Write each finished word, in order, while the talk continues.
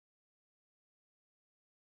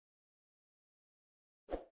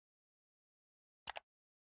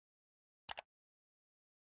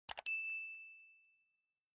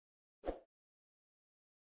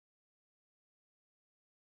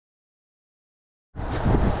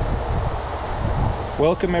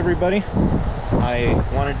Welcome everybody. I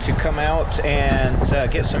wanted to come out and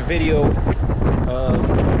get some video of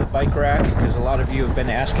the bike rack because a lot of you have been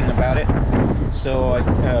asking about it. So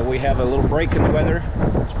we have a little break in the weather.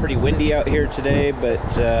 It's pretty windy out here today,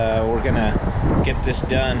 but we're gonna get this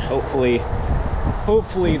done. Hopefully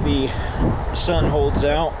the sun holds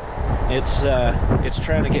out. It's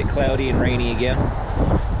trying to get cloudy and rainy again.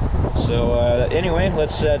 So anyway,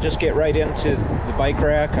 let's just get right into the bike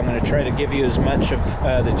rack. I'm going to try to give you as much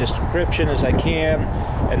of the description as I can,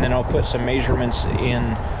 and then I'll put some measurements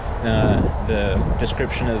in the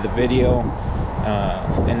description of the video.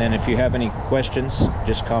 And then if you have any questions,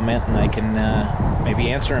 just comment and I can maybe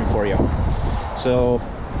answer them for you. So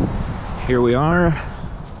here we are.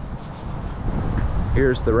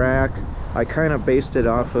 Here's the rack. I kind of based it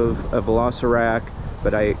off of a Velocirack,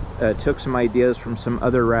 but I took some ideas from some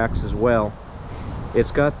other racks as well.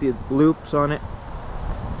 It's got the loops on it.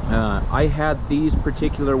 I had these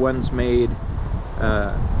particular ones made,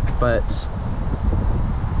 but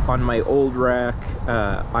on my old rack,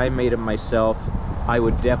 I made them myself. I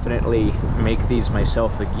would definitely make these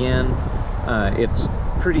myself again. It's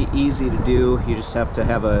pretty easy to do. You just have to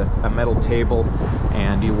have a metal table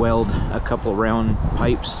and you weld a couple round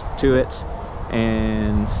pipes to it,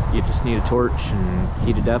 and you just need a torch and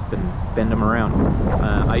heat it up and bend them around.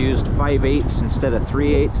 I used 5/8 instead of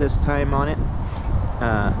 3/8 this time on it,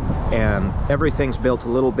 and everything's built a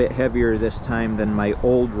little bit heavier this time than my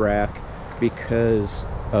old rack because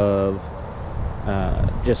of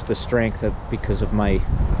just the strength because of my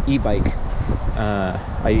e-bike.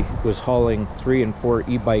 I was hauling 3 and 4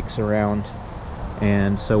 e-bikes around,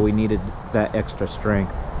 and so we needed that extra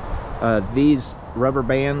strength. These rubber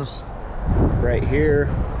bands right here,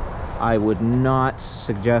 I would not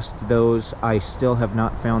suggest those. I still have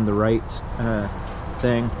not found the right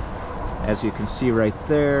thing. As you can see right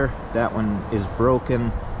there, that one is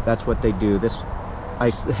broken. That's what they do.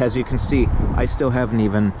 As you can see, I still haven't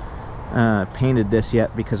even painted this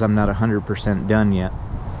yet because I'm not 100% done yet.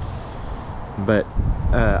 But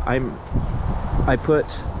I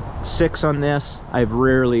put 6 on this. I've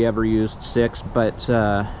rarely ever used 6, but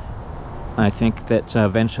I think that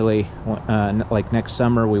eventually, like next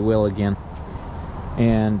summer, we will again.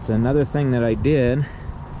 And another thing that I did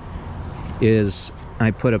is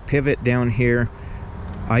I put a pivot down here.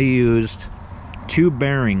 I used 2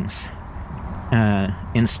 bearings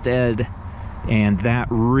instead, and that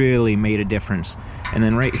really made a difference. And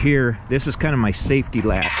then right here, this is kind of my safety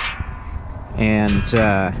latch, and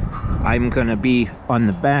I'm gonna be on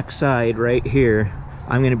the back side right here.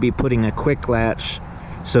 I'm gonna be putting a quick latch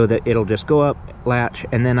so that it'll just go up, latch,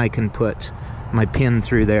 and then I can put my pin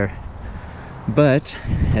through there. But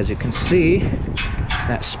as you can see,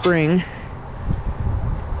 that spring,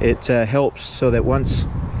 it helps so that once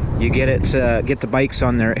you get the bikes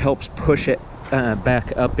on there, it helps push it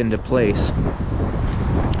back up into place.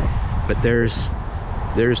 But there's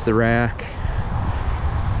the rack.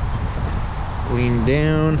 Lean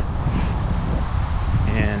down,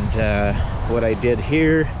 and what I did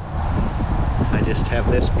here, I just have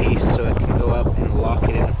this piece so it can go up and lock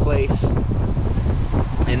it into place.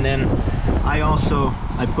 And then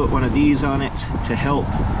I put one of these on it to help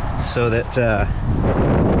so that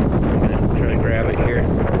I'm gonna try to grab it here.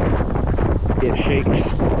 It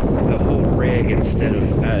shakes the whole rig instead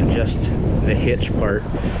of just the hitch part.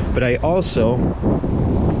 But I also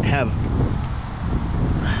have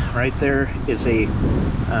right there is a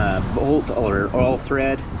bolt or all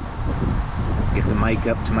thread. Get the mic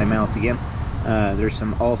up to my mouth again. There's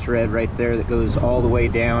some all thread right there that goes all the way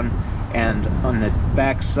down, and on the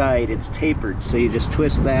back side it's tapered, so you just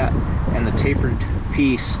twist that and the tapered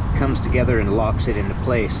piece comes together and locks it into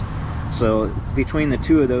place. So between the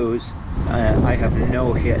two of those, I have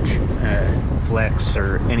no hitch, flex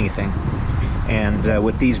or anything. And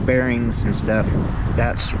with these bearings and stuff,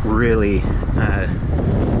 that's really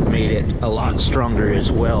made it a lot stronger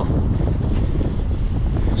as well.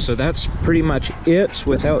 So that's pretty much it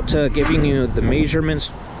without giving you the measurements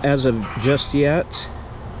as of just yet.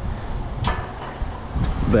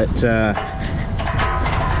 But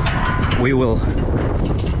we will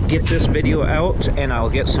get this video out and I'll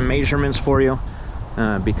get some measurements for you,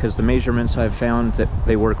 because the measurements I've found that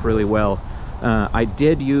they work really well. I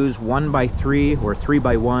did use 1x3 or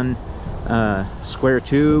 3x1 square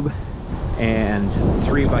tube and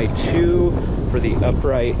 3x2 for the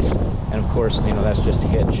upright, and of course, you know, that's just a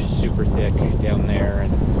hitch, super thick down there,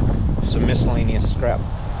 and some miscellaneous scrap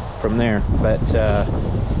from there. But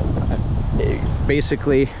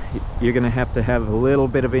basically, you're gonna have to have a little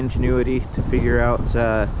bit of ingenuity to figure out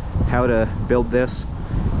how to build this,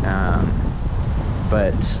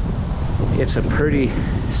 but it's a pretty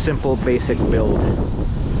simple, basic build.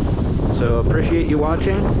 So appreciate you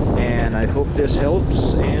watching, and I hope this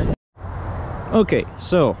helps. And okay,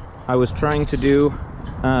 so I was trying to do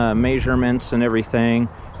measurements and everything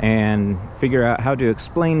and figure out how to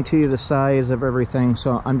explain to you the size of everything,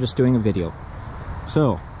 so I'm just doing a video.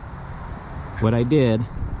 So what I did,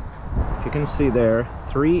 if you can see there,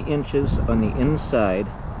 3 inches on the inside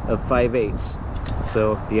of 5/8,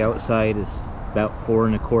 so the outside is about 4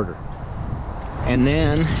 1/4. And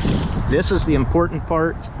then this is the important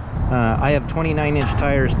part. I have 29-inch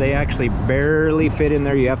tires. They actually barely fit in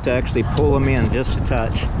there. You have to actually pull them in just a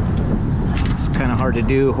touch. It's kind of hard to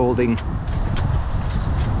do holding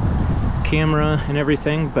camera and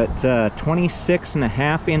everything, but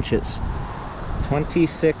 26.5 inches.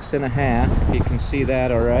 26.5, if you can see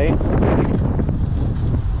that all right.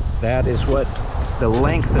 That is what the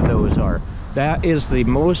length of those are. That is the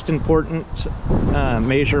most important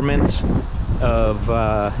measurement of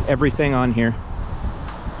everything on here.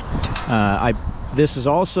 This is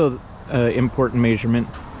also important measurement.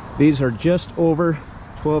 These are just over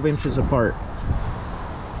 12 inches apart,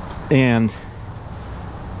 and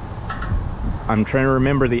I'm trying to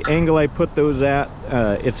remember the angle I put those at.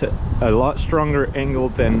 It's a lot stronger angle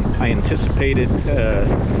than I anticipated.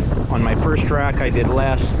 On my first rack I did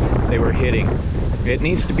less. They were hitting. It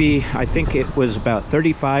needs to be, I think it was about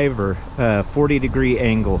 35 or 40 degree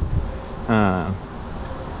angle.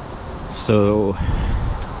 So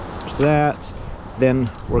that, then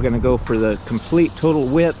we're going to go for the complete total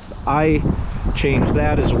width. I changed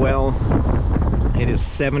that as well. It is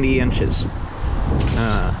 70 inches.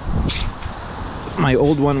 My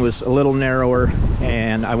old one was a little narrower,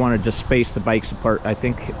 and I wanted to space the bikes apart. I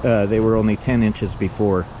think they were only 10 inches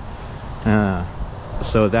before.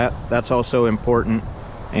 So that's also important.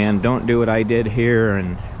 And don't do what I did here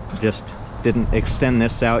and just didn't extend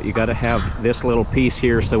this out. You got to have this little piece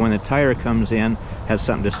here so when the tire comes in, has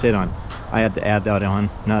something to sit on. I had to add that on,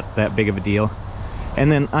 not that big of a deal.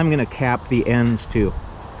 And then I'm going to cap the ends too.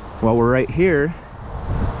 While we're right here,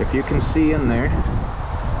 if you can see in there,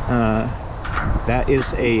 that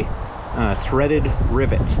is a threaded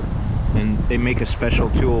rivet, and they make a special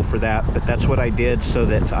tool for that, but that's what I did so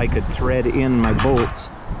that I could thread in my bolts,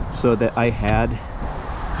 so that I had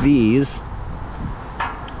these,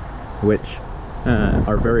 which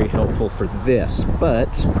are very helpful for this.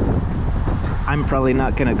 But I'm probably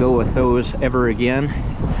not going to go with those ever again,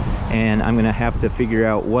 and I'm going to have to figure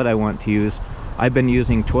out what I want to use. I've been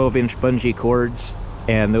using 12-inch bungee cords,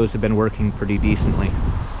 and those have been working pretty decently.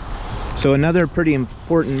 So another pretty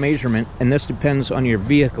important measurement, and this depends on your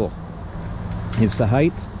vehicle, is the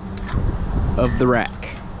height of the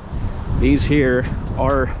rack. These here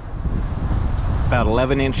are about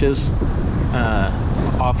 11 inches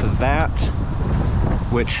off of that,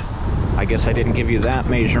 which I guess I didn't give you that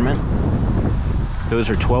measurement. Those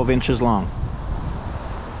are 12 inches long.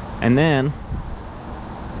 And then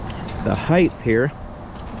the height here,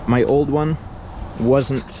 my old one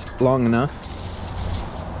wasn't long enough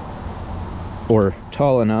or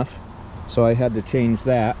tall enough, so I had to change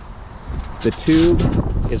that. The tube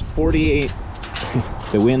is 48,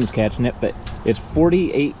 the wind's catching it, but it's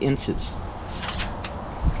 48 inches.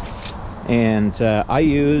 And I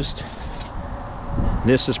used,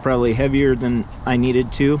 this is probably heavier than I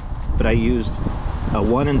needed to, but I used a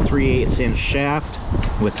 1 3/8 inch shaft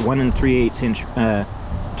with 1 3/8 inch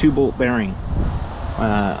 2-bolt bearing.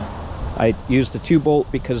 I used the 2-bolt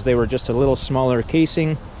because they were just a little smaller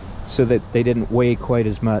casing, so that they didn't weigh quite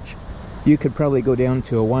as much. You could probably go down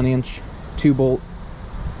to a 1-inch 2-bolt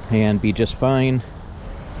and be just fine.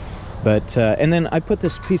 But and then I put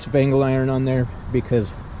this piece of angle iron on there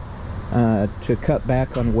because to cut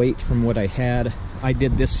back on weight from what I had. I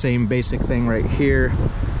did this same basic thing right here,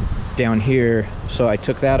 down here, so I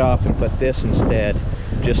took that off and put this instead,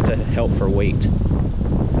 just to help for weight.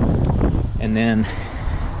 And then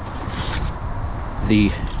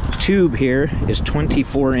the tube here is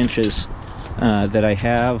 24 inches that I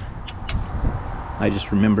have. I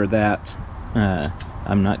just remember that.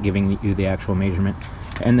 I'm not giving you the actual measurement.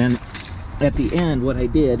 And then at the end, what I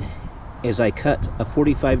did is I cut a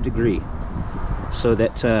 45 degree, so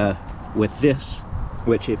that with this,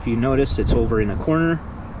 which if you notice, it's over in a corner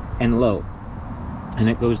and low, and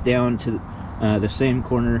it goes down to the same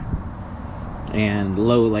corner and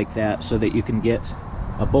low like that, so that you can get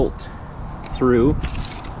a bolt through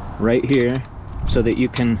right here, so that you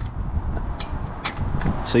can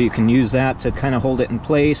use that to kind of hold it in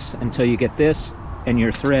place until you get this and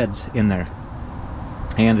your threads in there.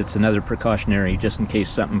 And it's another precautionary, just in case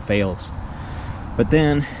something fails. But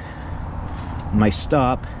then my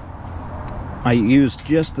stop I used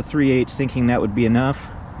just the 3/8 thinking that would be enough,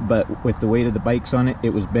 but with the weight of the bikes on it,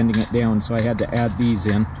 it was bending it down, so I had to add these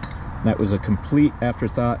in. That was a complete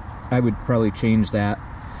afterthought. I would probably change that.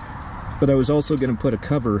 But I was also going to put a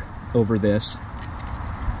cover over this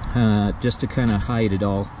just to kind of hide it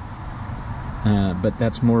all. But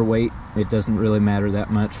that's more weight. It doesn't really matter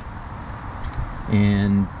that much.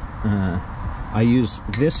 And I use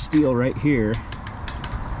this steel right here.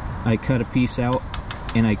 I cut a piece out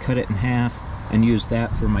and I cut it in half and used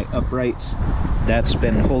that for my uprights. That's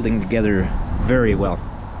been holding together very well.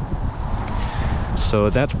 So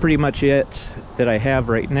that's pretty much it that I have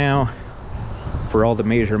right now for all the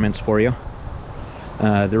measurements for you.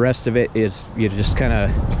 The rest of it is you just kind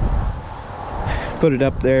of put it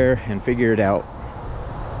up there and figure it out.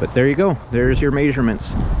 But there you go, there's your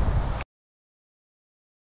measurements.